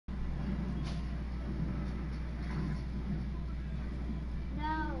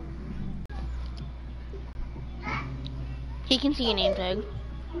He can see your name tag.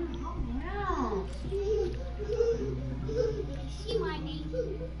 See my name.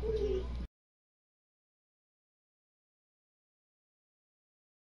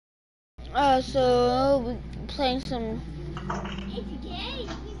 So we're playing some. It's gay. You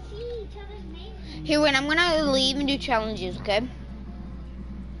can see each other's names. Here, wait. I'm gonna leave and do challenges. Okay.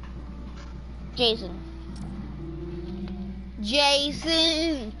 Jason.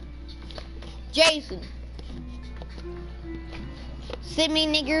 Send me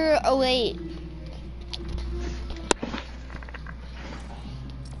nigger 08.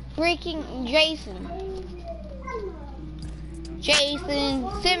 Freaking Jason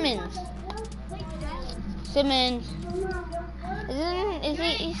Simmons.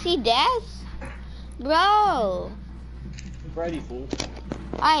 Is he death? Bro. Ready, fool.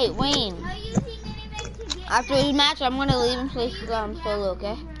 Alright, Wayne. Are you using anything to get After this match, I'm gonna leave and play solo,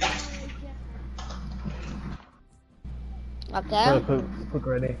 okay? Okay? Quick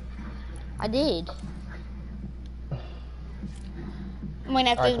ready. I did. When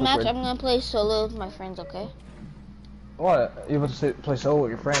after this match, I'm gonna play solo with my friends, okay? What? You about to play solo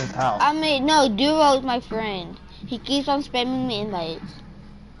with your friends? How? I mean, no, duo with my friend. He keeps on spamming me invites.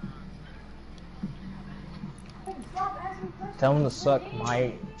 Tell him to suck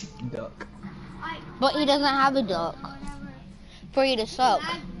my duck. But he doesn't have a duck for you to suck.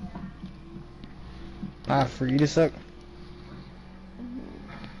 Not for you to suck?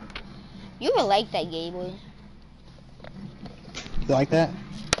 You would like that game, boy. You like that?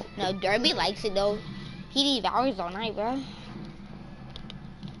 No, Derby likes it though. He devours all night, bro.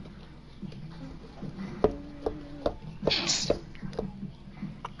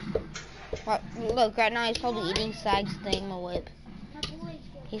 Look, right now he's probably eating Sags thing, my whip.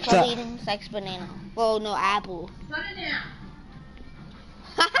 He's probably eating Sags banana. Oh no, apple. Put it down.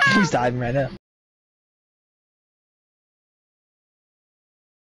 He's diving right now.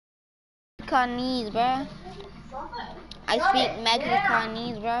 Mexicanese, bro. I speak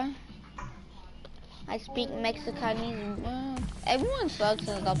Mexicanese, bro. I speak Mexicanese, bro. Everyone sucks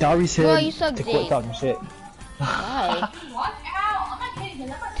in the Darby said bro, you suck to dick. quit talking shit. Why? Watch out. I'm not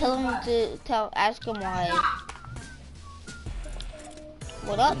kidding. Tell him to ask him why.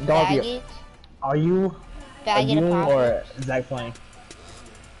 What up, Darby, faggot? Are you or Zach playing?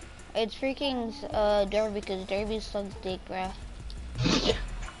 It's freaking Derby because Derby sucks dick, bro.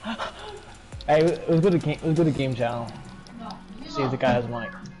 Hey, let's go to game channel. See if the guy has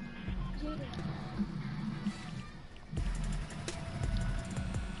mic.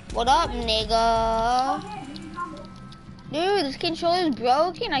 What up, nigga? Dude, this controller's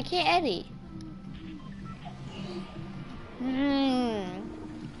broken. I can't edit.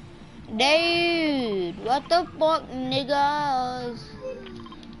 Dude, what the fuck, niggas?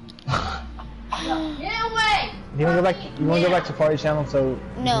 Get away. You wanna go back to party channel so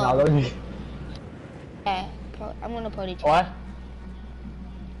No. Yeah, I'm gonna party channel. What?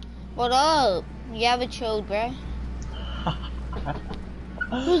 What up? You have a chode, bruh.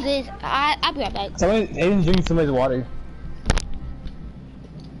 Who's this? I'll be right back. Aiden's drinking somebody's water.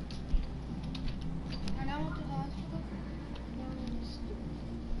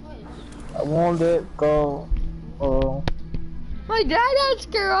 I won't let go. Oh. My dad has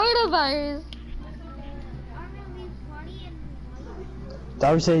coronavirus.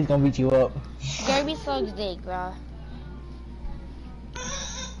 Darby said he's gonna beat you up. Derby sucks dick, bro.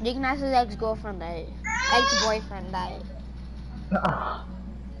 Dick Nice's ex-girlfriend died. Ex-boyfriend died.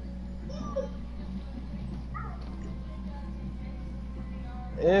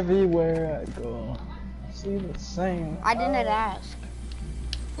 Everywhere I go, I see the same. I didn't ask.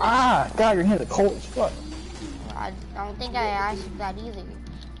 Ah, God, your hands are cold as fuck. I don't think I asked that either.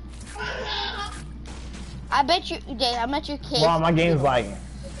 I bet you, Dave, I bet your kid. Wow, my game's lagging.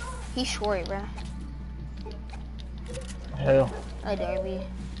 He's short, bro. Hell. A Derby.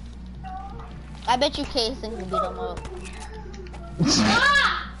 I bet you Case can beat him up.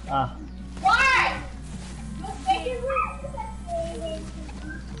 Ah. Why?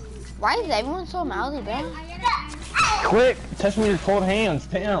 Why is everyone so mouthy, bro? Quick, touch me with your cold hands,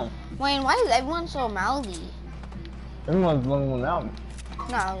 damn. Wayne, why is everyone so mouthy? Everyone's one out.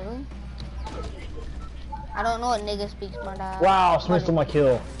 Not really. I don't know what nigga speaks, but Wow, Smith stole my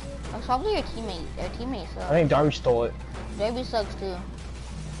kill. It's probably your teammate. Their teammate sucks. I think Darby stole it. Derby sucks too.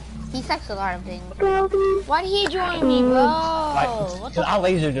 He sucks a lot of things. Why did he join me, bro? What the I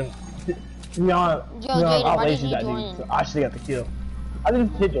lasered him. To be honest, Jaden, I why did lasered he that join? dude, so I should've got the kill. I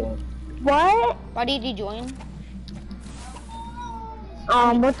didn't hit him. What? Why did you join?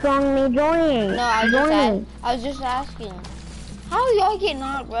 What's wrong with me joining? No, I was just asking. How y'all get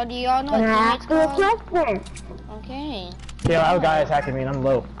knocked, bro? Do y'all know what teammates called? Okay. Yeah, I have a guy attacking me and I'm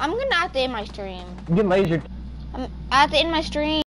low. I'm gonna have to end my stream. I'm getting lasered. I have to end my stream.